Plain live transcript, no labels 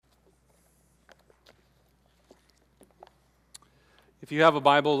If you have a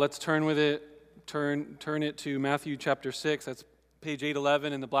Bible, let's turn with it. Turn it to Matthew chapter 6. That's page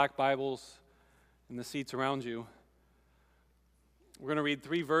 811 in the black Bibles in the seats around you. We're going to read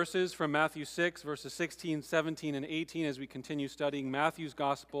 3 verses from Matthew 6, verses 16, 17, and 18 as we continue studying Matthew's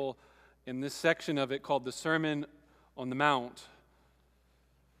gospel in this section of it called the Sermon on the Mount.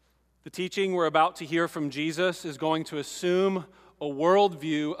 The teaching we're about to hear from Jesus is going to assume a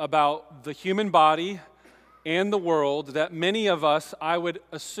worldview about the human body and the world that many of us, I would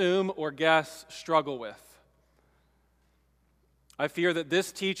assume or guess, struggle with. I fear that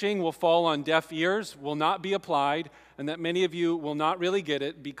this teaching will fall on deaf ears, will not be applied, and that many of you will not really get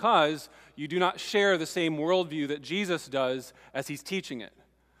it because you do not share the same worldview that Jesus does as he's teaching it,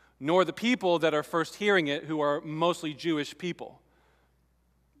 nor the people that are first hearing it, who are mostly Jewish people.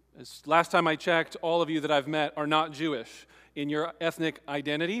 Last time I checked, all of you that I've met are not Jewish in your ethnic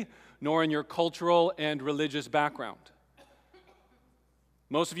identity, nor in your cultural and religious background.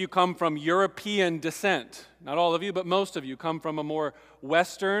 Most of you come from European descent. Not all of you, but most of you come from a more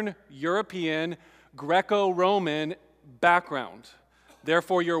Western, European, Greco-Roman background.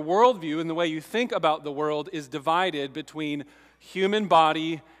 Therefore, your worldview and the way you think about the world is divided between human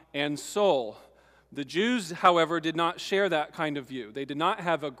body and soul. The Jews, however, did not share that kind of view. They did not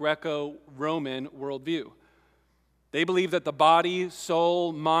have a Greco-Roman worldview. They believed that the body,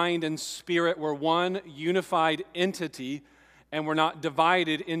 soul, mind, and spirit were one unified entity and were not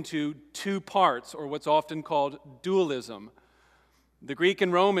divided into 2 parts, or what's often called dualism. The Greek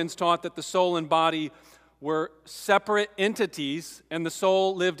and Romans taught that the soul and body were separate entities, and the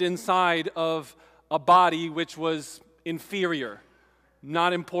soul lived inside of a body which was inferior,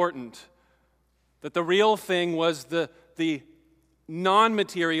 not important. That the real thing was the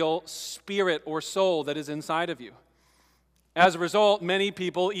non-material spirit or soul that is inside of you. As a result, many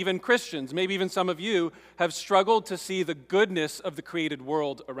people, even Christians, maybe even some of you, have struggled to see the goodness of the created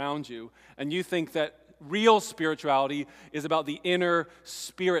world around you, and you think that real spirituality is about the inner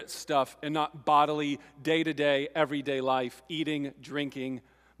spirit stuff and not bodily, day-to-day, everyday life, eating, drinking,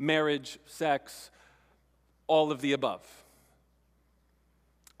 marriage, sex, all of the above.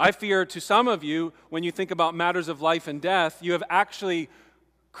 I fear to some of you, when you think about matters of life and death, you have actually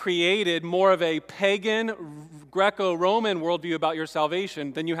created more of a pagan, Greco-Roman worldview about your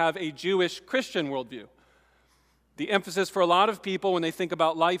salvation than you have a Jewish Christian worldview. The emphasis for a lot of people when they think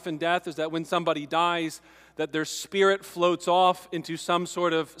about life and death is that when somebody dies, that their spirit floats off into some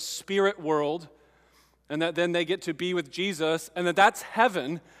sort of spirit world, and that then they get to be with Jesus, and that's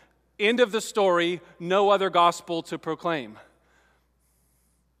heaven. End of the story, no other gospel to proclaim.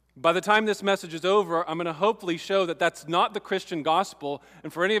 By the time this message is over, I'm going to hopefully show that that's not the Christian gospel.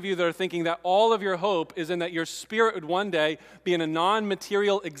 And for any of you that are thinking that all of your hope is in that your spirit would one day be in a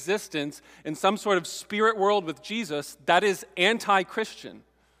non-material existence in some sort of spirit world with Jesus, that is anti-Christian.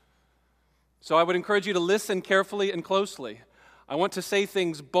 So I would encourage you to listen carefully and closely. I want to say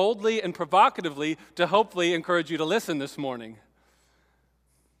things boldly and provocatively to hopefully encourage you to listen this morning.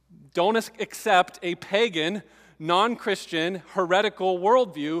 Don't accept a pagan, non-Christian, heretical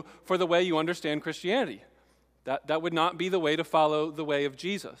worldview for the way you understand Christianity. That would not be the way to follow the way of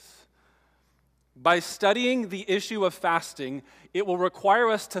Jesus. By studying the issue of fasting, it will require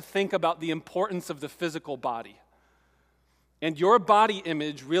us to think about the importance of the physical body. And your body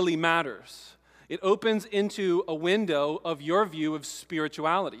image really matters. It opens into a window of your view of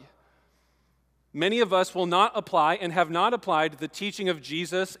spirituality. Many of us will not apply and have not applied the teaching of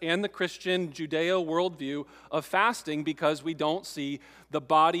Jesus and the Christian Judeo worldview of fasting because we don't see the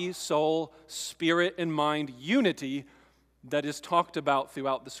body, soul, spirit, and mind unity that is talked about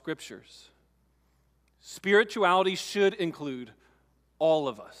throughout the Scriptures. Spirituality should include all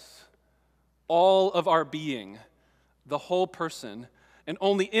of us, all of our being, the whole person, and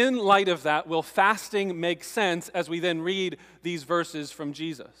only in light of that will fasting make sense as we then read these verses from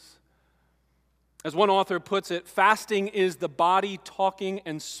Jesus. As one author puts it, fasting is the body talking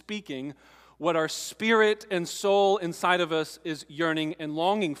and speaking what our spirit and soul inside of us is yearning and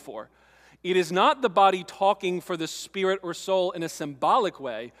longing for. It is not the body talking for the spirit or soul in a symbolic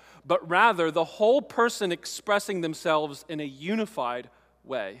way, but rather the whole person expressing themselves in a unified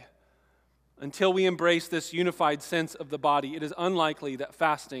way. Until we embrace this unified sense of the body, it is unlikely that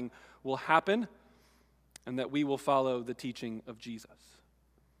fasting will happen and that we will follow the teaching of Jesus.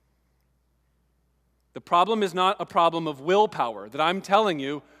 The problem is not a problem of willpower, that I'm telling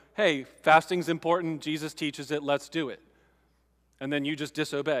you, hey, fasting's important, Jesus teaches it, let's do it. And then you just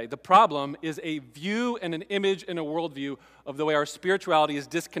disobey. The problem is a view and an image and a worldview of the way our spirituality is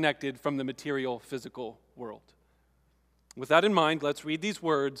disconnected from the material, physical world. With that in mind, let's read these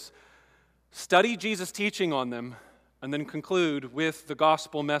words, study Jesus' teaching on them, and then conclude with the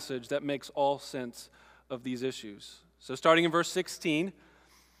gospel message that makes all sense of these issues. So starting in verse 16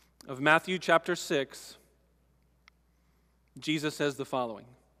 of Matthew chapter 6, Jesus says the following: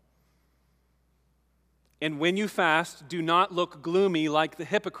 "And when you fast, do not look gloomy like the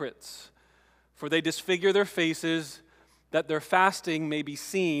hypocrites, for they disfigure their faces, that their fasting may be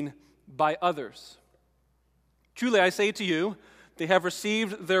seen by others. Truly I say to you, they have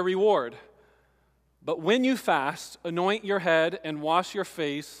received their reward. But when you fast, anoint your head and wash your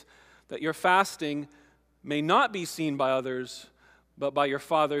face, that your fasting may not be seen by others, but by your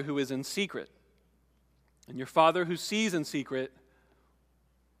Father who is in secret. And your Father who sees in secret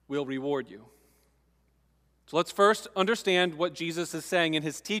will reward you." So let's first understand what Jesus is saying in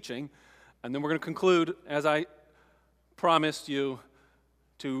his teaching, and then we're going to conclude, as I promised you,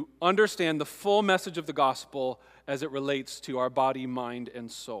 to understand the full message of the gospel as it relates to our body, mind,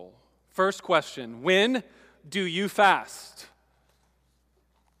 and soul. First question: when do you fast?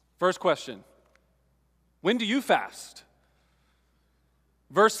 First question: when do you fast?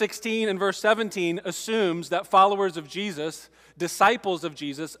 Verse 16 and verse 17 assumes that followers of Jesus, disciples of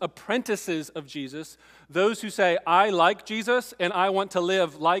Jesus, apprentices of Jesus, those who say, "I like Jesus and I want to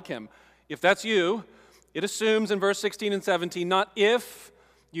live like him." If that's you, it assumes in verse 16 and 17, not if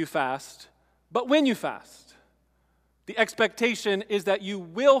you fast, but when you fast. The expectation is that you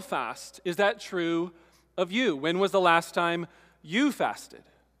will fast. Is that true of you? When was the last time you fasted?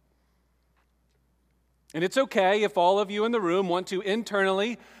 And it's okay if all of you in the room want to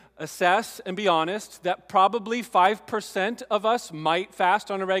internally assess and be honest that probably 5% of us might fast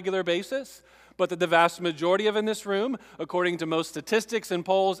on a regular basis, but that the vast majority of in this room, according to most statistics and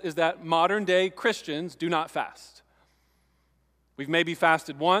polls, is that modern-day Christians do not fast. We've maybe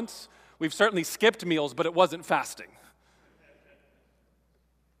fasted once. We've certainly skipped meals, but it wasn't fasting.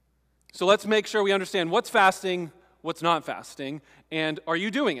 So let's make sure we understand what's fasting, what's not fasting, and are you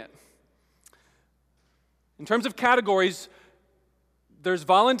doing it? In terms of categories, there's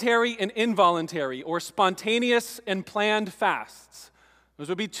voluntary and involuntary, or spontaneous and planned fasts. Those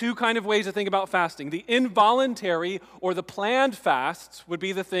would be two kind of ways to think about fasting. The involuntary or the planned fasts would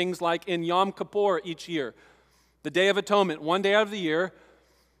be the things like in Yom Kippur each year, the Day of Atonement, one day out of the year.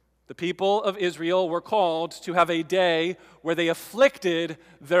 The people of Israel were called to have a day where they afflicted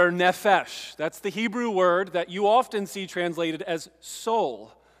their nephesh. That's the Hebrew word that you often see translated as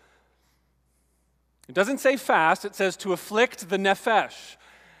soul. It doesn't say fast, it says to afflict the nephesh.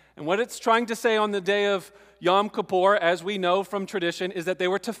 And what it's trying to say on the day of Yom Kippur, as we know from tradition, is that they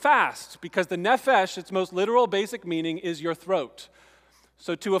were to fast, because the nephesh, its most literal basic meaning, is your throat.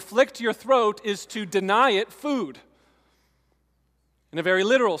 So to afflict your throat is to deny it food, in a very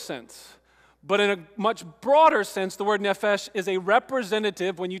literal sense. But in a much broader sense, the word nephesh is a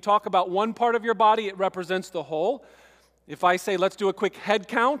representative. When you talk about one part of your body, it represents the whole. If I say, let's do a quick head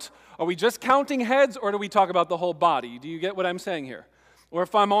count, are we just counting heads, or do we talk about the whole body? Do you get what I'm saying here? Or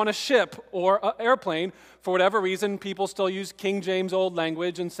if I'm on a ship or an airplane, for whatever reason, people still use King James Old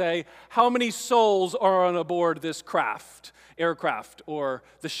language and say, how many souls are on aboard this aircraft, or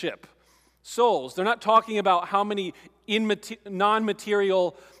the ship? Souls. They're not talking about how many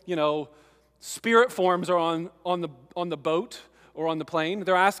non-material, spirit forms are on the boat or on the plane.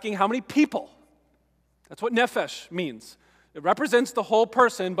 They're asking how many people. That's what nephesh means. It represents the whole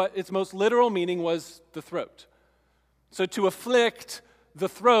person, but its most literal meaning was the throat. So to afflict the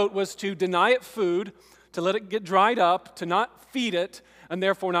throat was to deny it food, to let it get dried up, to not feed it, and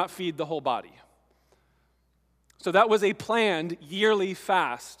therefore not feed the whole body. So that was a planned yearly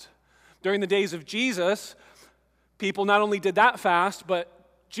fast. During the days of Jesus, people not only did that fast, but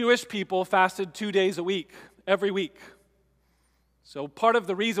Jewish people fasted 2 days a week, every week. So part of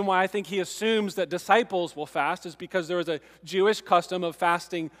the reason why I think he assumes that disciples will fast is because there is a Jewish custom of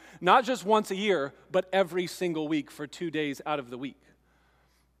fasting not just once a year, but every single week for 2 days out of the week.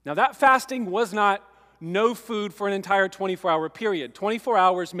 Now that fasting was not no food for an entire 24-hour period. 24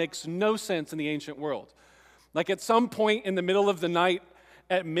 hours makes no sense in the ancient world. Like at some point in the middle of the night,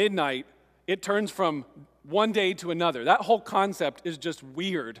 at midnight, it turns from one day to another. That whole concept is just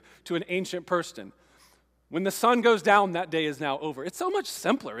weird to an ancient person. When the sun goes down, that day is now over. It's so much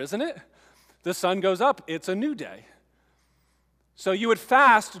simpler, isn't it? The sun goes up, it's a new day. So you would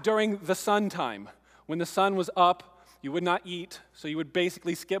fast during the sun time. When the sun was up, you would not eat, so you would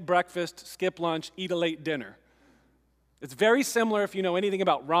basically skip breakfast, skip lunch, eat a late dinner. It's very similar, if you know anything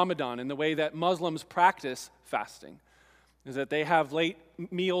about Ramadan and the way that Muslims practice fasting, is that they have late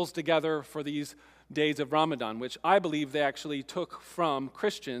meals together for these days of Ramadan, which I believe they actually took from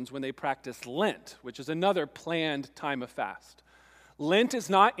Christians when they practiced Lent, which is another planned time of fast. Lent is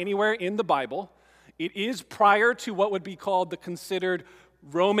not anywhere in the Bible. It is prior to what would be called the considered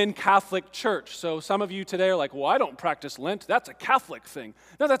Roman Catholic Church. So some of you today are like, well, I don't practice Lent. That's a Catholic thing.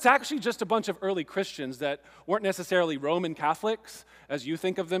 No, that's actually just a bunch of early Christians that weren't necessarily Roman Catholics, as you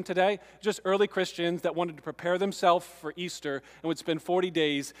think of them today. Just early Christians that wanted to prepare themselves for Easter and would spend 40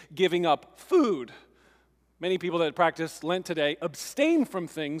 days giving up food. Many people that practice Lent today abstain from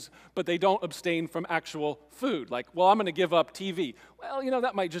things, but they don't abstain from actual food. Like, well, I'm going to give up TV. Well,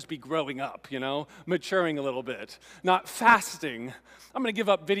 that might just be growing up, maturing a little bit. Not fasting. I'm going to give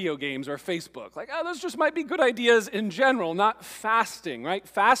up video games or Facebook. Like, those just might be good ideas in general, not fasting, right?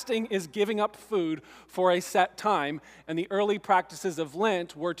 Fasting is giving up food for a set time, and the early practices of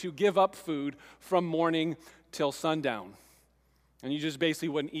Lent were to give up food from morning till sundown. And you just basically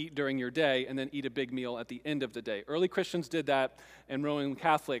wouldn't eat during your day and then eat a big meal at the end of the day. Early Christians did that, and Roman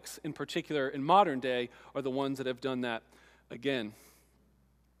Catholics, in particular in modern day, are the ones that have done that again.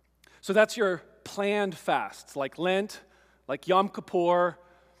 So that's your planned fasts, like Lent, like Yom Kippur,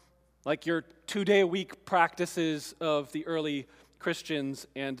 like your 2-day-a-week practices of the early Christians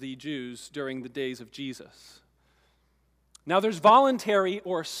and the Jews during the days of Jesus. Now there's voluntary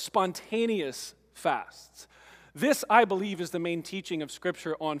or spontaneous fasts. This, I believe, is the main teaching of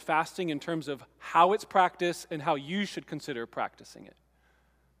Scripture on fasting in terms of how it's practiced and how you should consider practicing it.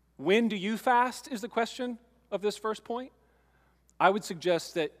 When do you fast is the question of this first point. I would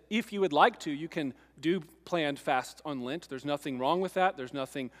suggest that if you would like to, you can do planned fasts on Lent. There's nothing wrong with that. There's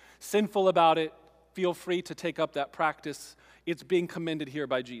nothing sinful about it. Feel free to take up that practice. It's being commended here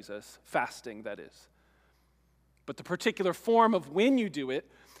by Jesus, fasting, that is. But the particular form of when you do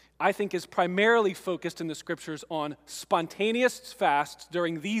it, I think, is primarily focused in the Scriptures on spontaneous fasts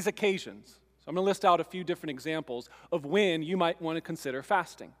during these occasions. So I'm going to list out a few different examples of when you might want to consider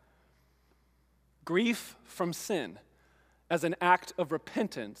fasting. Grief from sin. As an act of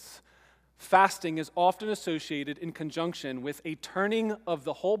repentance, fasting is often associated in conjunction with a turning of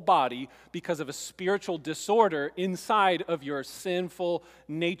the whole body because of a spiritual disorder inside of your sinful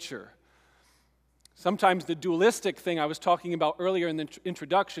nature. Sometimes the dualistic thing I was talking about earlier in the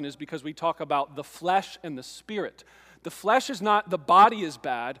introduction is because we talk about the flesh and the spirit. The flesh is not the body is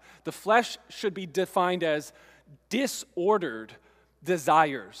bad. The flesh should be defined as disordered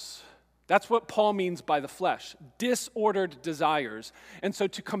desires. That's what Paul means by the flesh, disordered desires. And so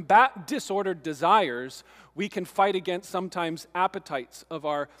to combat disordered desires, we can fight against sometimes appetites of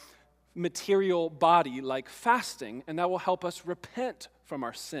our material body like fasting, and that will help us repent from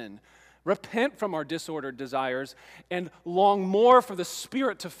our sin. Repent from our disordered desires and long more for the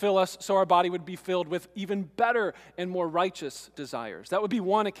Spirit to fill us so our body would be filled with even better and more righteous desires. That would be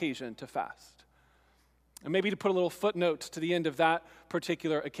one occasion to fast. And maybe to put a little footnote to the end of that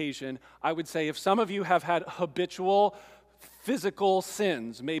particular occasion, I would say if some of you have had habitual physical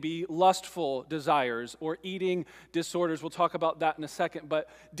sins, maybe lustful desires or eating disorders, we'll talk about that in a second, but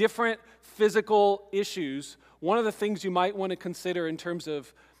different physical issues, one of the things you might want to consider in terms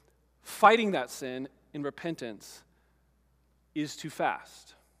of fighting that sin in repentance is to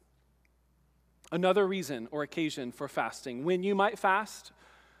fast. Another reason or occasion for fasting, when you might fast,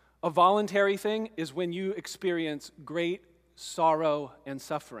 a voluntary thing, is when you experience great sorrow and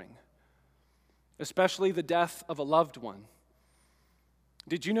suffering, especially the death of a loved one.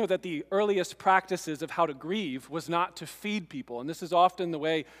 Did you know that the earliest practices of how to grieve was not to feed people? And this is often the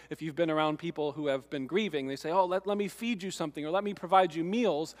way, if you've been around people who have been grieving, they say, oh, let me feed you something, or let me provide you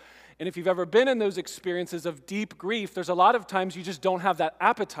meals. And if you've ever been in those experiences of deep grief, there's a lot of times you just don't have that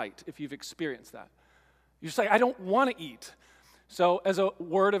appetite if you've experienced that. You're just like, I don't want to eat. So as a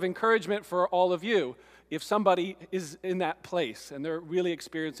word of encouragement for all of you, if somebody is in that place and they're really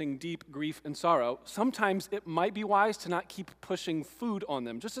experiencing deep grief and sorrow, sometimes it might be wise to not keep pushing food on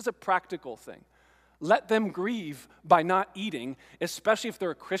them, just as a practical thing. Let them grieve by not eating, especially if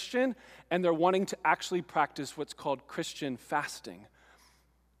they're a Christian and they're wanting to actually practice what's called Christian fasting,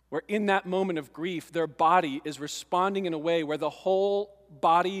 where in that moment of grief, their body is responding in a way where the whole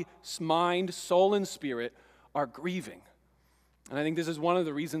body, mind, soul, and spirit are grieving. And I think this is one of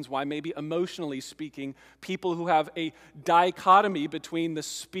the reasons why, maybe emotionally speaking, people who have a dichotomy between the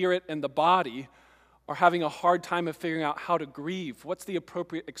spirit and the body are having a hard time of figuring out how to grieve. What's the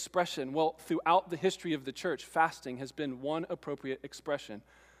appropriate expression? Well, throughout the history of the church, fasting has been one appropriate expression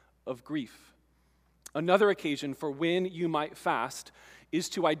of grief. Another occasion for when you might fast is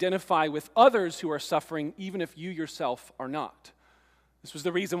to identify with others who are suffering, even if you yourself are not. This was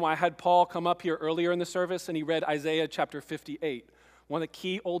the reason why I had Paul come up here earlier in the service and he read Isaiah chapter 58. One of the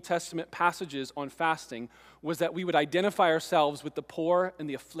key Old Testament passages on fasting was that we would identify ourselves with the poor and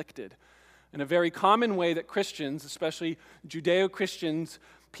the afflicted. And a very common way that Christians, especially Judeo-Christians,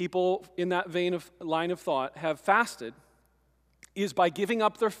 people in that line of thought have fasted is by giving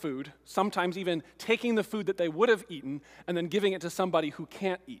up their food, sometimes even taking the food that they would have eaten and then giving it to somebody who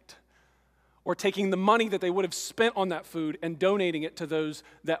can't eat, or taking the money that they would have spent on that food and donating it to those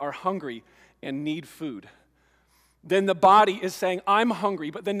that are hungry and need food. Then the body is saying, I'm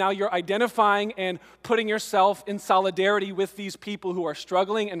hungry, but then now you're identifying and putting yourself in solidarity with these people who are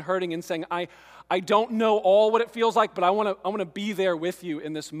struggling and hurting and saying, I don't know all what it feels like, but I want to be there with you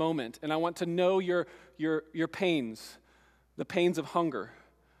in this moment, and I want to know your pains, the pains of hunger.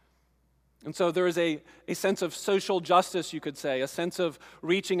 And so there is a sense of social justice, you could say, a sense of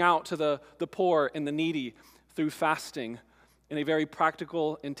reaching out to the poor and the needy through fasting in a very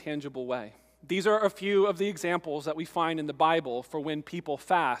practical and tangible way. These are a few of the examples that we find in the Bible for when people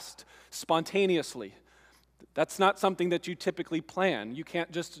fast spontaneously. That's not something that you typically plan. You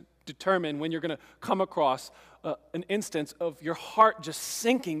can't just determine when you're going to come across an instance of your heart just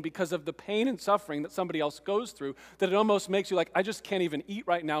sinking because of the pain and suffering that somebody else goes through, that it almost makes you like, I just can't even eat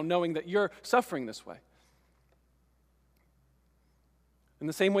right now knowing that you're suffering this way. In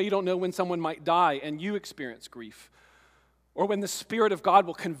the same way, you don't know when someone might die and you experience grief, or when the Spirit of God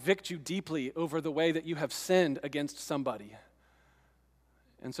will convict you deeply over the way that you have sinned against somebody.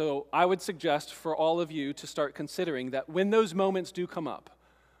 And so I would suggest for all of you to start considering that when those moments do come up,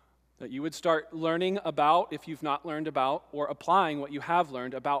 that you would start learning about, if you've not learned about, or applying what you have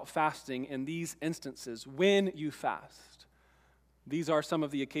learned about fasting in these instances when you fast. These are some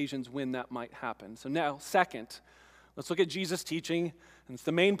of the occasions when that might happen. So now, second, let's look at Jesus' teaching. And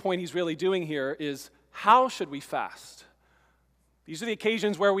the main point he's really doing here is, how should we fast? These are the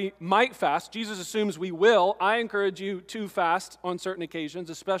occasions where we might fast. Jesus assumes we will. I encourage you to fast on certain occasions,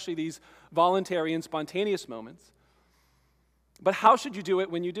 especially these voluntary and spontaneous moments. But how should you do it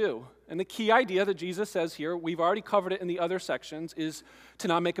when you do? And the key idea that Jesus says here, we've already covered it in the other sections, is to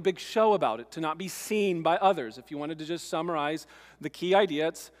not make a big show about it, to not be seen by others. If you wanted to just summarize the key idea,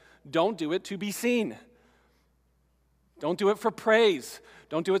 it's don't do it to be seen. Don't do it for praise.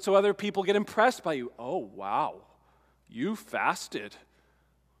 Don't do it so other people get impressed by you. Oh, wow. You fasted.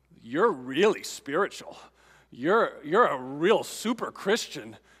 You're really spiritual. You're a real super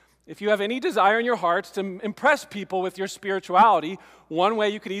Christian. If you have any desire in your heart to impress people with your spirituality, one way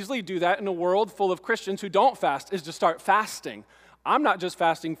you could easily do that in a world full of Christians who don't fast is to start fasting. I'm not just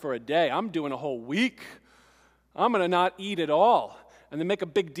fasting for a day. I'm doing a whole week. I'm going to not eat at all. And then make a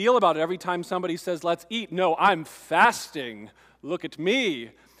big deal about it every time somebody says, let's eat. No, I'm fasting. Look at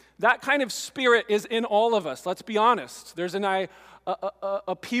me. That kind of spirit is in all of us, let's be honest. There's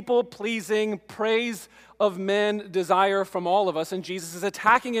a people-pleasing, praise of men desire from all of us, and Jesus is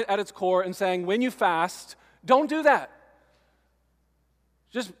attacking it at its core and saying, when you fast, don't do that.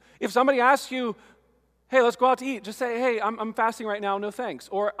 Just, if somebody asks you, hey, let's go out to eat, just say, hey, I'm fasting right now, no thanks.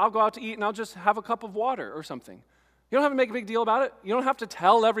 Or I'll go out to eat and I'll just have a cup of water or something. You don't have to make a big deal about it. You don't have to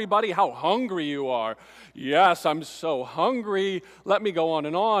tell everybody how hungry you are. Yes, I'm so hungry. Let me go on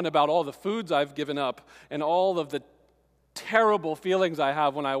and on about all the foods I've given up and all of the terrible feelings I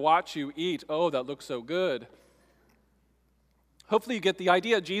have when I watch you eat. Oh, that looks so good. Hopefully you get the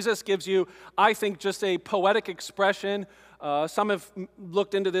idea. Jesus gives you, I think, just a poetic expression. Some have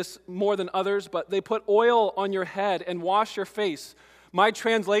looked into this more than others, but they put oil on your head and wash your face. My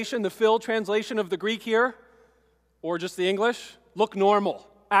translation, the Phil translation of the Greek here, or just the English, look normal,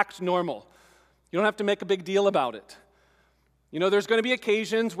 act normal. You don't have to make a big deal about it. You know, there's going to be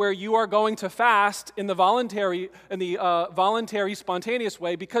occasions where you are going to fast in the voluntary, spontaneous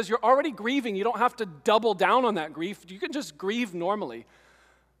way because you're already grieving. You don't have to double down on that grief. You can just grieve normally.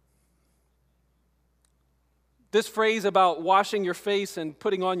 This phrase about washing your face and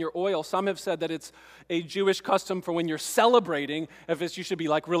putting on your oil, some have said that it's a Jewish custom for when you're celebrating. If it's, you should be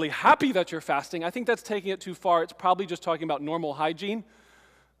like really happy that you're fasting. I think that's taking it too far. It's probably just talking about normal hygiene.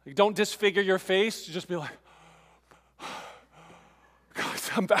 Like, don't disfigure your face. Just be like, God,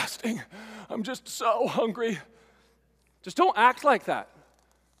 I'm fasting. I'm just so hungry. Just don't act like that.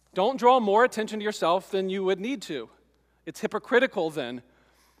 Don't draw more attention to yourself than you would need to. It's hypocritical then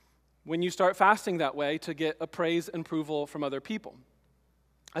when you start fasting that way to get praise and approval from other people.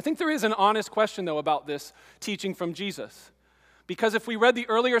 I think there is an honest question, though, about this teaching from Jesus. Because if we read the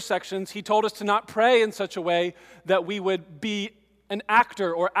earlier sections, he told us to not pray in such a way that we would be an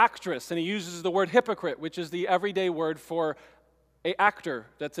actor or actress. And he uses the word hypocrite, which is the everyday word for an actor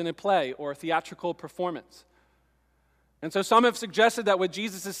that's in a play or a theatrical performance. And so some have suggested that what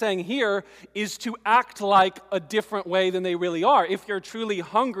Jesus is saying here is to act like a different way than they really are. If you're truly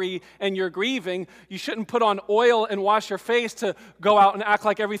hungry and you're grieving, you shouldn't put on oil and wash your face to go out and act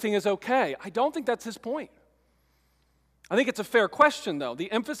like everything is okay. I don't think that's his point. I think it's a fair question, though.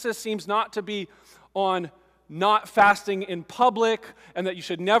 The emphasis seems not to be on not fasting in public, and that you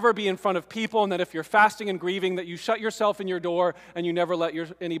should never be in front of people, and that if you're fasting and grieving, that you shut yourself in your door and you never let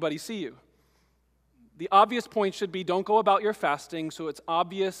anybody see you. The obvious point should be, don't go about your fasting so it's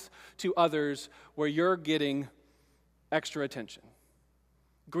obvious to others where you're getting extra attention.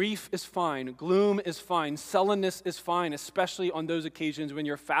 Grief is fine, gloom is fine, sullenness is fine, especially on those occasions when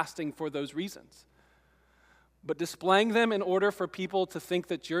you're fasting for those reasons. But displaying them in order for people to think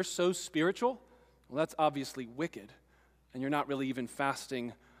that you're so spiritual, well, that's obviously wicked, and you're not really even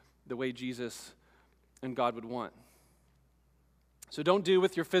fasting the way Jesus and God would want. So don't do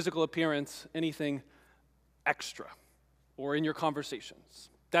with your physical appearance anything extra or in your conversations.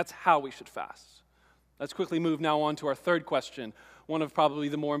 That's how we should fast. Let's quickly move now on to our third question, one of probably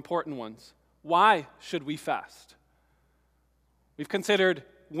the more important ones. Why should we fast? We've considered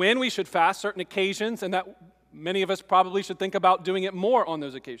when we should fast, certain occasions, and that many of us probably should think about doing it more on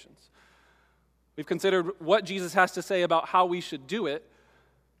those occasions. We've considered what Jesus has to say about how we should do it,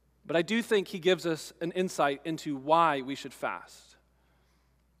 but I do think he gives us an insight into why we should fast.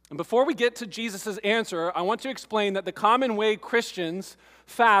 And before we get to Jesus' answer, I want to explain that the common way Christians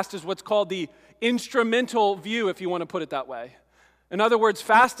fast is what's called the instrumental view, if you want to put it that way. In other words,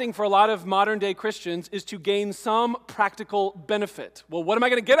 fasting for a lot of modern-day Christians is to gain some practical benefit. Well, what am I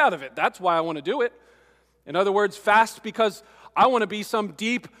going to get out of it? That's why I want to do it. In other words, fast because I want to be some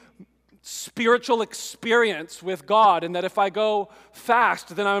deep spiritual experience with God, and that if I go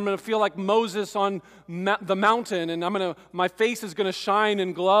fast, then I'm going to feel like Moses on the mountain, and my face is going to shine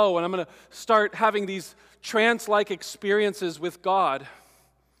and glow, and I'm going to start having these trance-like experiences with God.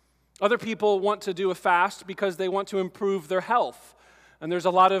 Other people want to do a fast because they want to improve their health. And there's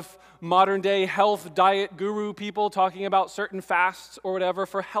a lot of modern-day health diet guru people talking about certain fasts or whatever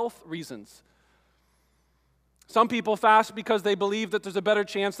for health reasons. Some people fast because they believe that there's a better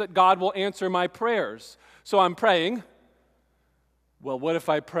chance that God will answer my prayers. So I'm praying. Well, what if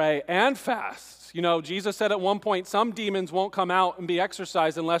I pray and fast? You know, Jesus said at one point, some demons won't come out and be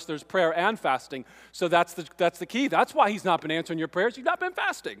exorcised unless there's prayer and fasting. So that's the key. That's why he's not been answering your prayers. You've not been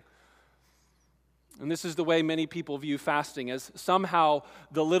fasting. And this is the way many people view fasting, as somehow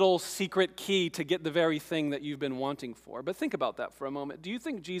the little secret key to get the very thing that you've been wanting for. But think about that for a moment. Do you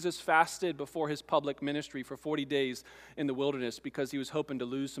think Jesus fasted before his public ministry for 40 days in the wilderness because he was hoping to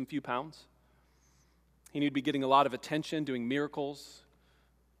lose some few pounds? He knew he'd be getting a lot of attention, doing miracles,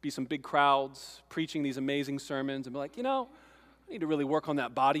 be some big crowds, preaching these amazing sermons, and be like, I need to really work on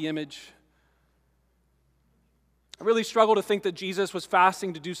that body image. I really struggle to think that Jesus was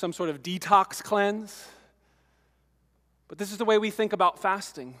fasting to do some sort of detox cleanse. But this is the way we think about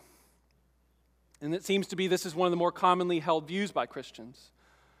fasting. And it seems to be this is one of the more commonly held views by Christians.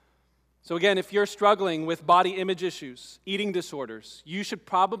 So again, if you're struggling with body image issues, eating disorders, you should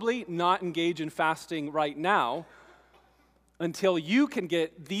probably not engage in fasting right now until you can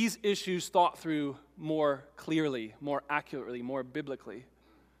get these issues thought through more clearly, more accurately, more biblically.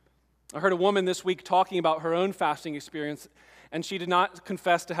 I heard a woman this week talking about her own fasting experience, and she did not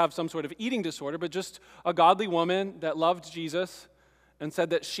confess to have some sort of eating disorder, but just a godly woman that loved Jesus and said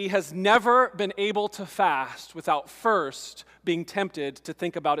that she has never been able to fast without first being tempted to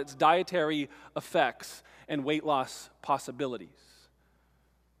think about its dietary effects and weight loss possibilities.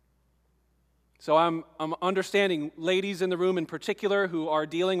 So I'm understanding ladies in the room in particular who are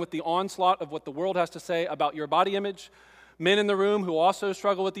dealing with the onslaught of what the world has to say about your body image. Men in the room who also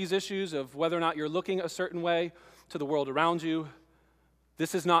struggle with these issues of whether or not you're looking a certain way to the world around you.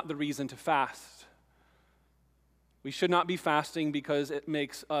 This is not the reason to fast. We should not be fasting because it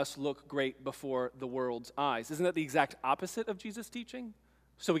makes us look great before the world's eyes. Isn't that the exact opposite of Jesus' teaching?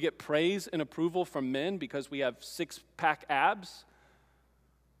 So we get praise and approval from men because we have six-pack abs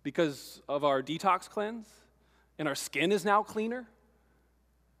because of our detox cleanse and our skin is now cleaner?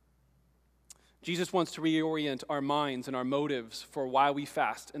 Jesus wants to reorient our minds and our motives for why we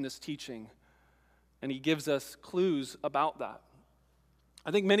fast in this teaching, and he gives us clues about that. I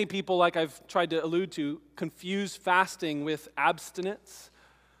think many people, like I've tried to allude to, confuse fasting with abstinence.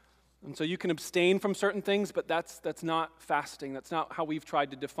 And so you can abstain from certain things, but that's not fasting. That's not how we've tried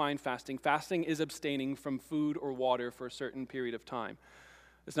to define fasting. Fasting is abstaining from food or water for a certain period of time.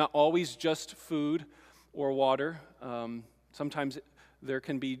 It's not always just food or water. Sometimes there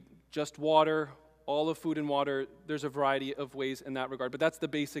can be just water, all of food and water. There's a variety of ways in that regard, but that's the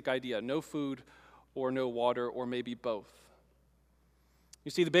basic idea. No food or no water, or maybe both.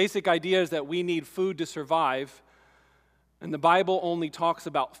 You see, the basic idea is that we need food to survive, and the Bible only talks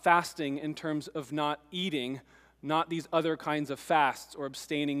about fasting in terms of not eating, not these other kinds of fasts or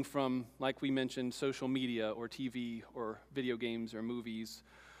abstaining from, like we mentioned, social media or TV or video games or movies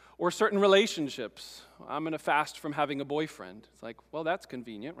or certain relationships. I'm going to fast from having a boyfriend. It's like, well, that's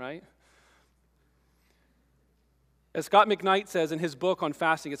convenient, right? As Scott McKnight says in his book on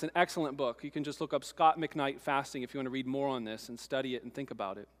fasting, it's an excellent book. You can just look up Scott McKnight fasting if you want to read more on this and study it and think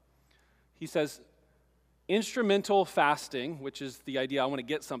about it. He says, instrumental fasting, which is the idea I want to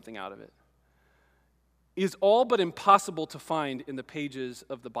get something out of it, is all but impossible to find in the pages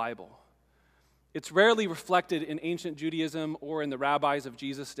of the Bible. It's rarely reflected in ancient Judaism or in the rabbis of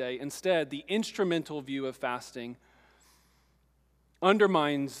Jesus' day. Instead, the instrumental view of fasting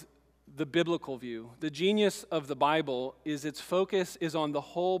undermines the biblical view. The genius of the Bible is its focus is on the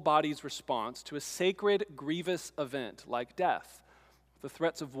whole body's response to a sacred, grievous event like death, the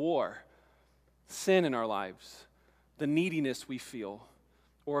threats of war, sin in our lives, the neediness we feel,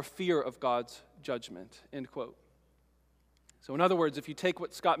 or a fear of God's judgment, end quote. So in other words, if you take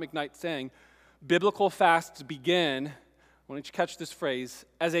what Scott McKnight's saying, biblical fasts begin, I want you to catch this phrase,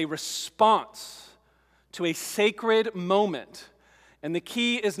 as a response to a sacred moment. And the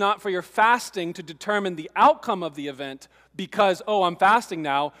key is not for your fasting to determine the outcome of the event because, oh, I'm fasting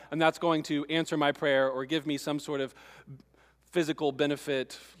now, and that's going to answer my prayer or give me some sort of physical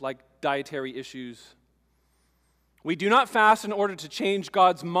benefit like dietary issues. We do not fast in order to change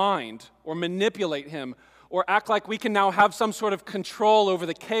God's mind or manipulate him or act like we can now have some sort of control over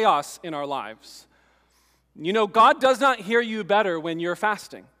the chaos in our lives. You know, God does not hear you better when you're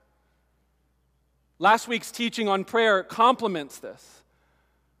fasting. Last week's teaching on prayer complements this.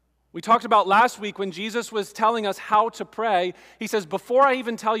 We talked about last week when Jesus was telling us how to pray. He says, before I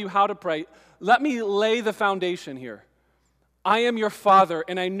even tell you how to pray, let me lay the foundation here. I am your Father,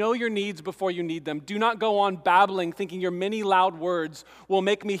 and I know your needs before you need them. Do not go on babbling, thinking your many loud words will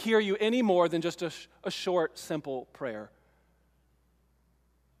make me hear you any more than just a short, simple prayer.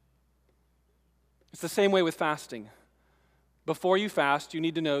 It's the same way with fasting. Before you fast, you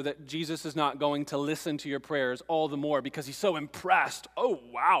need to know that Jesus is not going to listen to your prayers all the more because he's so impressed. Oh,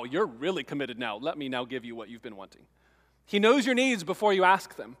 wow, you're really committed now. Let me now give you what you've been wanting. He knows your needs before you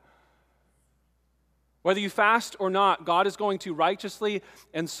ask them. Whether you fast or not, God is going to righteously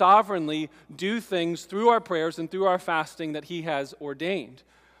and sovereignly do things through our prayers and through our fasting that he has ordained.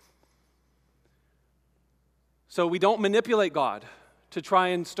 So we don't manipulate God to try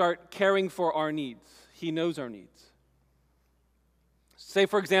and start caring for our needs. He knows our needs. Say,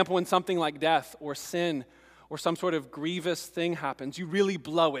 for example, when something like death or sin or some sort of grievous thing happens, you really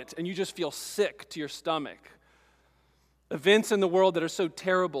blow it and you just feel sick to your stomach. Events in the world that are so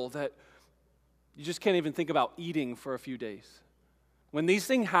terrible that you just can't even think about eating for a few days. When these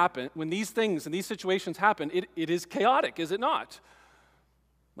things happen, when these things and these situations happen, it is chaotic, is it not?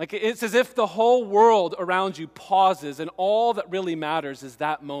 Like it's as if the whole world around you pauses and all that really matters is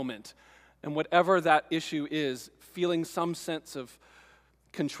that moment. And whatever that issue is, feeling some sense of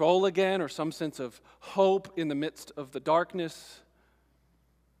control again or some sense of hope in the midst of the darkness.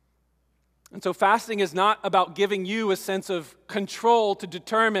 And so fasting is not about giving you a sense of control to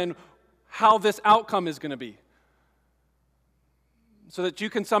determine how this outcome is going to be. So that you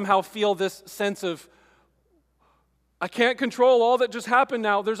can somehow feel this sense of, I can't control all that just happened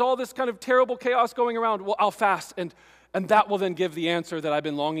now. There's all this kind of terrible chaos going around. Well, I'll fast, and that will then give the answer that I've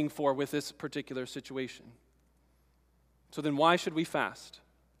been longing for with this particular situation. So then why should we fast?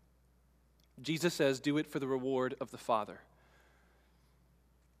 Jesus says, do it for the reward of the Father.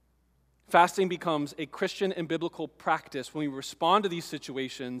 Fasting becomes a Christian and biblical practice when we respond to these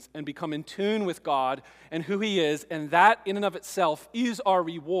situations and become in tune with God and who he is, and that in and of itself is our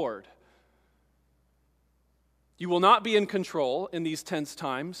reward. You will not be in control in these tense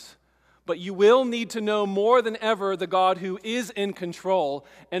times, but you will need to know more than ever the God who is in control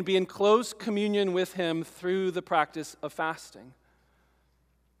and be in close communion with him through the practice of fasting.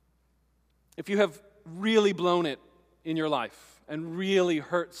 If you have really blown it in your life and really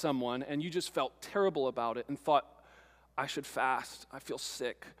hurt someone and you just felt terrible about it and thought, I should fast, I feel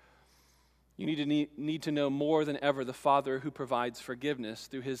sick, you need to know more than ever the Father who provides forgiveness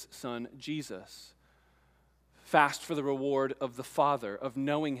through his Son, Jesus. Fast for the reward of the Father, of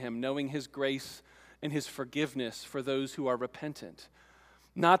knowing him, knowing his grace and his forgiveness for those who are repentant.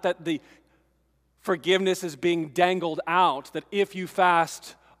 Not that the forgiveness is being dangled out, that if you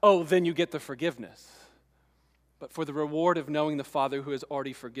fast, oh, then you get the forgiveness. But for the reward of knowing the Father who has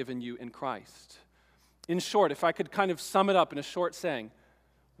already forgiven you in Christ. In short, if I could kind of sum it up in a short saying,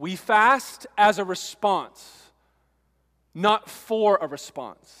 we fast as a response, not for a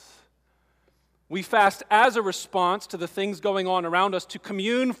response. We fast as a response to the things going on around us to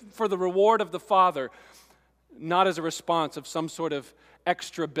commune for the reward of the Father, not as a response of some sort of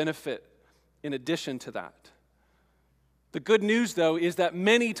extra benefit in addition to that. The good news, though, is that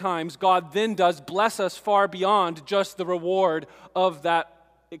many times God then does bless us far beyond just the reward of that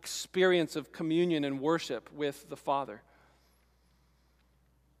experience of communion and worship with the Father.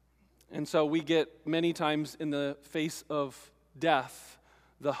 And so we get many times in the face of death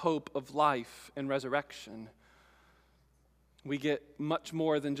the hope of life and resurrection. We get much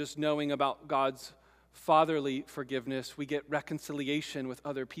more than just knowing about God's fatherly forgiveness. We get reconciliation with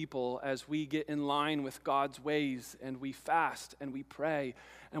other people as we get in line with God's ways, and we fast and we pray,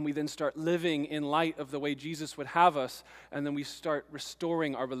 and we then start living in light of the way Jesus would have us, and then we start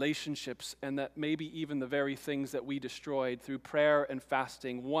restoring our relationships, and that maybe even the very things that we destroyed through prayer and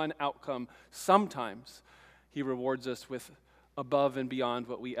fasting, one outcome, sometimes He rewards us with above and beyond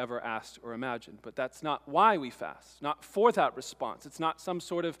what we ever asked or imagined. But that's not why we fast, not for that response. It's not some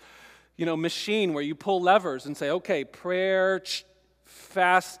sort of machine where you pull levers and say, okay, prayer,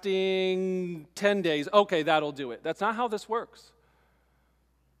 fasting, 10 days, okay, that'll do it. That's not how this works.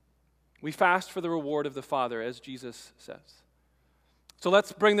 We fast for the reward of the Father, as Jesus says. So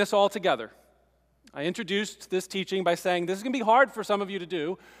let's bring this all together. I introduced this teaching by saying this is going to be hard for some of you to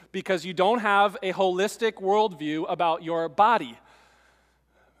do because you don't have a holistic worldview about your body.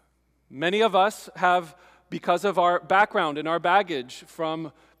 Many of us have, because of our background and our baggage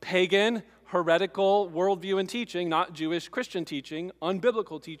from pagan, heretical worldview and teaching, not Jewish Christian teaching,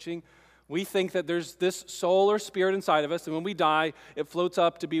 unbiblical teaching, we think that there's this soul or spirit inside of us, and when we die, it floats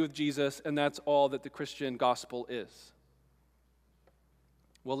up to be with Jesus, and that's all that the Christian gospel is.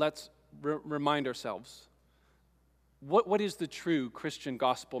 Well, let's remind ourselves, what is the true Christian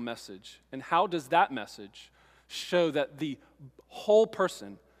gospel message, and how does that message show that the whole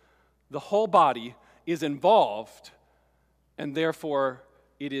person, the whole body, is involved, and therefore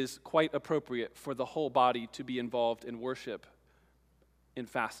it is quite appropriate for the whole body to be involved in worship, in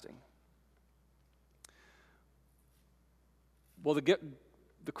fasting? Well,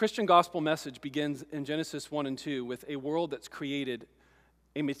 the Christian gospel message begins in Genesis 1 and 2 with a world that's created,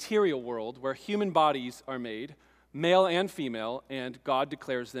 a material world where human bodies are made, male and female, and God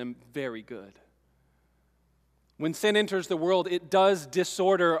declares them very good. When sin enters the world, it does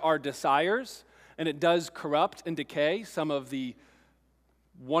disorder our desires, and it does corrupt and decay some of the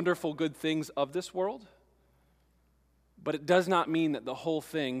wonderful good things of this world, but it does not mean that the whole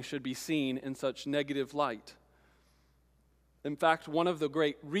thing should be seen in such negative light. In fact, one of the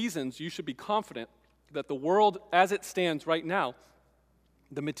great reasons you should be confident that the world as it stands right now,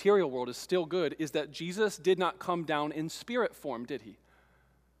 the material world, is still good, is that Jesus did not come down in spirit form, did He?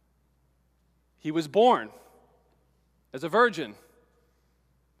 He was born as a virgin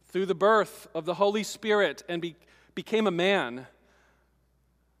through the birth of the Holy Spirit and became a man.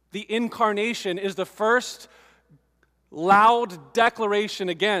 The incarnation is the first loud declaration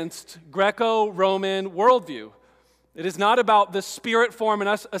against Greco-Roman worldview. It is not about the spirit form and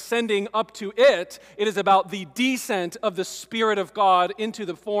us ascending up to it. It is about the descent of the Spirit of God into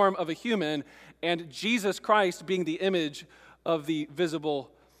the form of a human, and Jesus Christ being the image of the invisible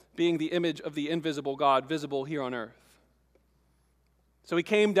God, visible here on earth. So He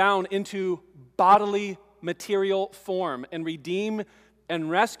came down into bodily material form and redeemed and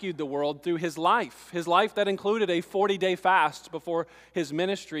rescued the world through His life that included a 40-day fast before His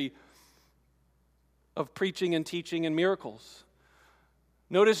ministry of preaching and teaching and miracles.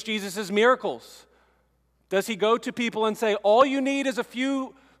 Notice Jesus' miracles. Does He go to people and say, all you need is a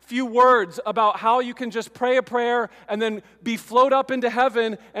few words about how you can just pray a prayer and then be float up into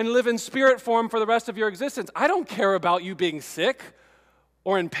heaven and live in spirit form for the rest of your existence? I don't care about you being sick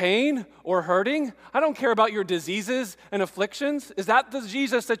or in pain or hurting. I don't care about your diseases and afflictions. Is that the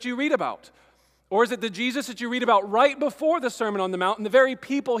Jesus that you read about? Or is it the Jesus that you read about right before the Sermon on the Mount, and the very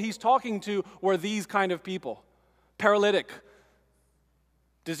people He's talking to were these kind of people? Paralytic,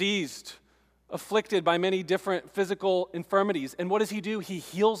 diseased, afflicted by many different physical infirmities. And what does He do? He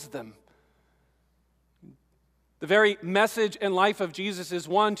heals them. The very message and life of Jesus is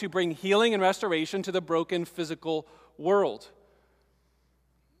one, to bring healing and restoration to the broken physical world.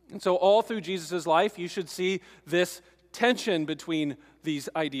 And so all through Jesus' life, you should see this tension between these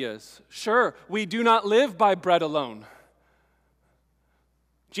ideas. Sure, we do not live by bread alone.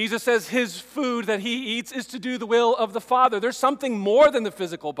 Jesus says His food that He eats is to do the will of the Father. There's something more than the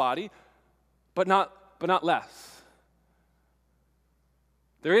physical body, but not less.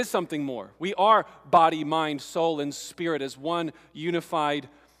 There is something more. We are body, mind, soul, and spirit as one unified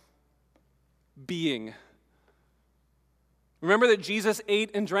being. Remember that Jesus ate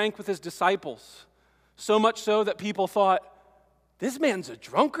and drank with His disciples, so much so that people thought, this man's a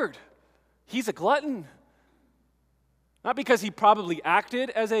drunkard. He's a glutton. Not because he probably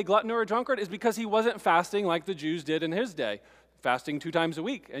acted as a glutton or a drunkard, it's because he wasn't fasting like the Jews did in his day, fasting 2 times a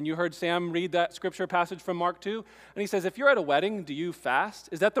week. And you heard Sam read that scripture passage from Mark 2, and he says, if you're at a wedding, do you fast?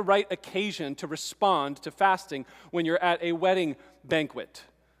 Is that the right occasion to respond to fasting when you're at a wedding banquet?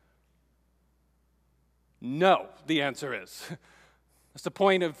 No, the answer is. That's the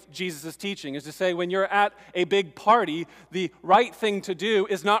point of Jesus' teaching, is to say when you're at a big party, the right thing to do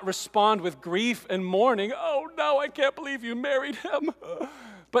is not respond with grief and mourning, oh no, I can't believe you married him,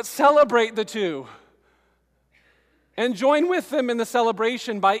 but celebrate the two. And join with them in the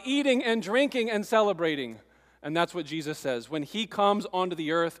celebration by eating and drinking and celebrating. And that's what Jesus says. When he comes onto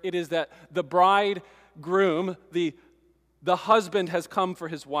the earth, it is that the bridegroom, the husband has come for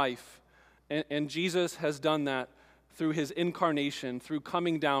his wife. And Jesus has done that through his incarnation, through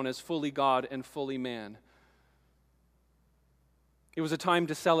coming down as fully God and fully man. It was a time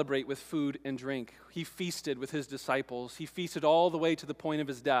to celebrate with food and drink. He feasted with his disciples. He feasted all the way to the point of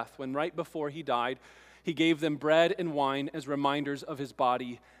his death, when right before he died, he gave them bread and wine as reminders of his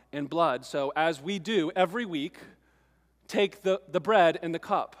body and blood. So as we do every week, take the bread and the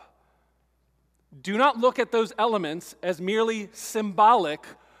cup. Do not look at those elements as merely symbolic,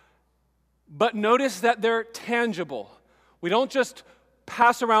 but notice that they're tangible. We don't just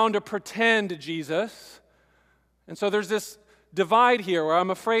pass around or pretend Jesus. And so there's this divide here where I'm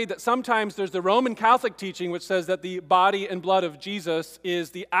afraid that sometimes there's the Roman Catholic teaching which says that the body and blood of Jesus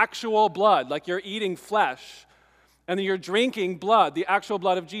is the actual blood, like you're eating flesh, and then you're drinking blood, the actual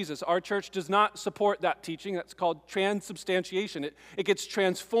blood of Jesus. Our church does not support that teaching. That's called transubstantiation. It gets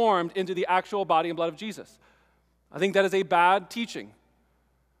transformed into the actual body and blood of Jesus. I think that is a bad teaching.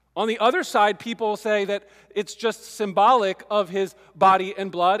 On the other side, people say that it's just symbolic of his body and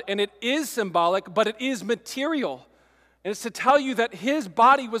blood, and it is symbolic, but it is material. And it's to tell you that his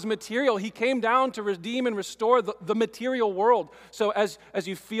body was material. He came down to redeem and restore the material world. So as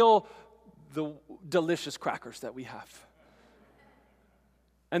you feel the delicious crackers that we have,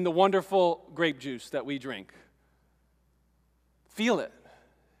 and the wonderful grape juice that we drink, feel it.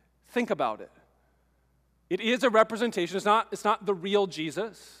 Think about it. It is a representation. It's not the real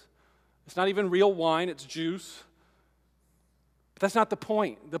Jesus. It's not even real wine, it's juice. But that's not the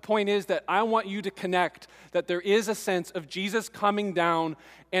point. The point is that I want you to connect that there is a sense of Jesus coming down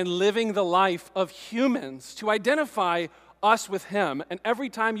and living the life of humans to identify us with him. And every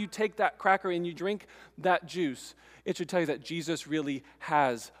time you take that cracker and you drink that juice, it should tell you that Jesus really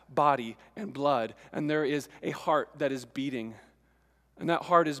has body and blood, and there is a heart that is beating. And that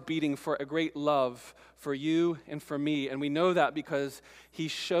heart is beating for a great love for you and for me. And we know that because he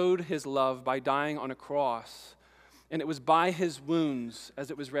showed his love by dying on a cross. And it was by his wounds,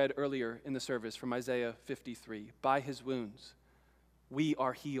 as it was read earlier in the service from Isaiah 53. By his wounds, we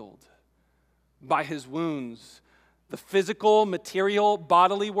are healed. By his wounds, the physical, material,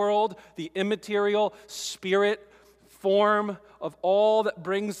 bodily world, the immaterial, spirit, form of all that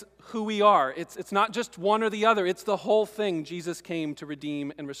brings who we are. It's not just one or the other. It's the whole thing Jesus came to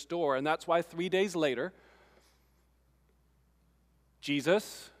redeem and restore. And that's why 3 days later,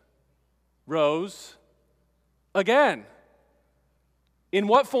 Jesus rose again. In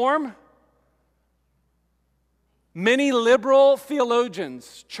what form? Many liberal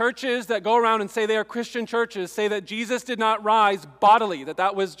theologians, churches that go around and say they are Christian churches, say that Jesus did not rise bodily,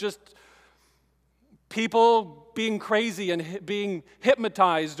 that was just people being crazy and being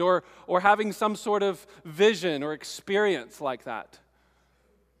hypnotized or having some sort of vision or experience like that.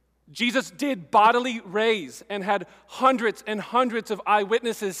 Jesus did bodily raise and had hundreds and hundreds of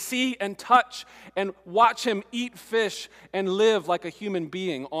eyewitnesses see and touch and watch him eat fish and live like a human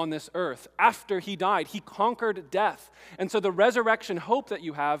being on this earth. After he died, he conquered death. And so the resurrection hope that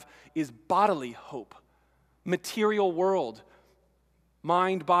you have is bodily hope. Material world,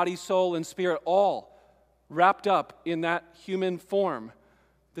 mind, body, soul, and spirit, all wrapped up in that human form.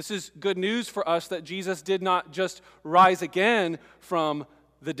 This is good news for us that Jesus did not just rise again from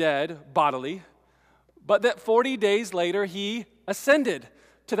the dead bodily, but that 40 days later he ascended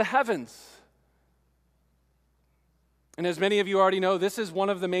to the heavens. And as many of you already know, this is one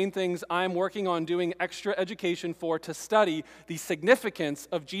of the main things I'm working on doing extra education for, to study the significance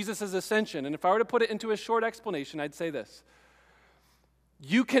of Jesus' ascension. And if I were to put it into a short explanation, I'd say this.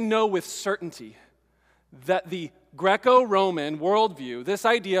 You can know with certainty that the Greco-Roman worldview, this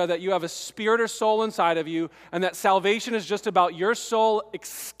idea that you have a spirit or soul inside of you and that salvation is just about your soul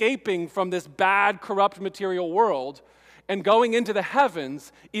escaping from this bad, corrupt material world and going into the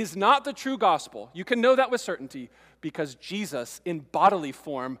heavens, is not the true gospel. You can know that with certainty because Jesus, in bodily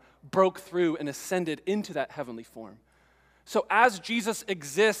form, broke through and ascended into that heavenly form. So as Jesus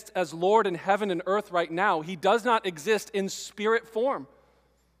exists as Lord in heaven and earth right now, he does not exist in spirit form.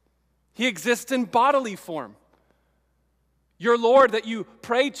 He exists in bodily form. Your Lord that you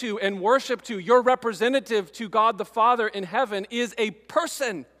pray to and worship to, your representative to God the Father in heaven, is a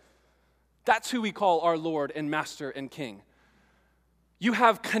person. That's who we call our Lord and Master and King. You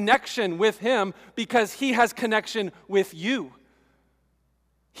have connection with him because he has connection with you.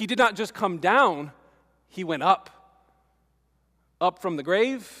 He did not just come down, he went up from the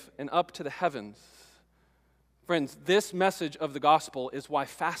grave and up to the heavens. Friends, this message of the gospel is why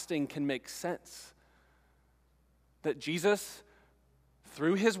fasting can make sense. That Jesus,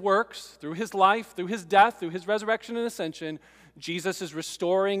 through his works, through his life, through his death, through his resurrection and ascension, Jesus is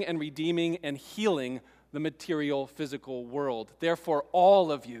restoring and redeeming and healing the material, physical world. Therefore,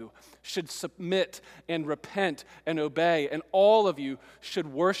 all of you should submit and repent and obey, and all of you should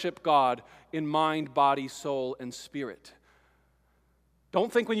worship God in mind, body, soul, and spirit.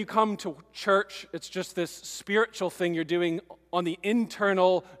 Don't think when you come to church, it's just this spiritual thing you're doing on the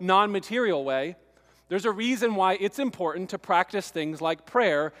internal, non-material way. There's a reason why it's important to practice things like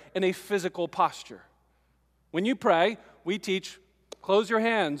prayer in a physical posture. When you pray, we teach close your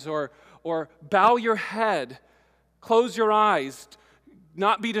hands or bow your head, close your eyes,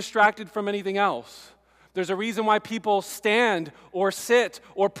 not be distracted from anything else. There's a reason why people stand or sit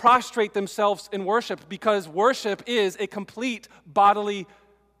or prostrate themselves in worship, because worship is a complete bodily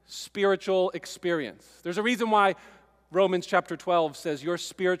spiritual experience. There's a reason why Romans chapter 12 says your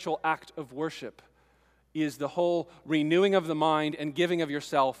spiritual act of worship is the whole renewing of the mind and giving of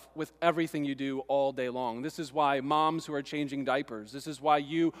yourself with everything you do all day long. This is why moms who are changing diapers, this is why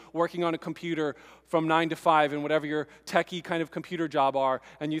you working on a computer from 9 to 5 and whatever your techie kind of computer job are,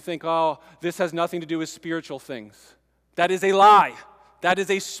 and you think, oh, this has nothing to do with spiritual things. That is a lie. That is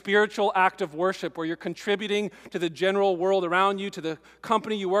a spiritual act of worship where you're contributing to the general world around you, to the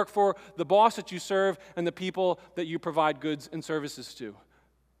company you work for, the boss that you serve, and the people that you provide goods and services to.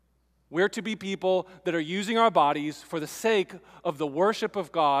 We're to be people that are using our bodies for the sake of the worship of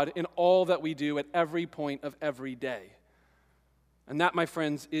God in all that we do at every point of every day. And that, my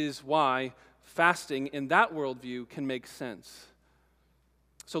friends, is why fasting in that worldview can make sense.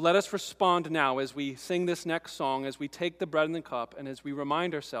 So let us respond now as we sing this next song, as we take the bread and the cup, and as we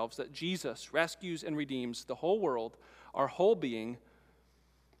remind ourselves that Jesus rescues and redeems the whole world, our whole being,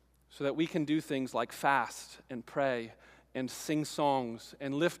 so that we can do things like fast and pray and sing songs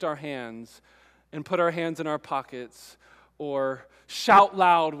and lift our hands and put our hands in our pockets or shout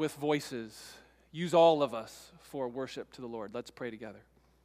loud with voices. Use all of us for worship to the Lord. Let's pray together.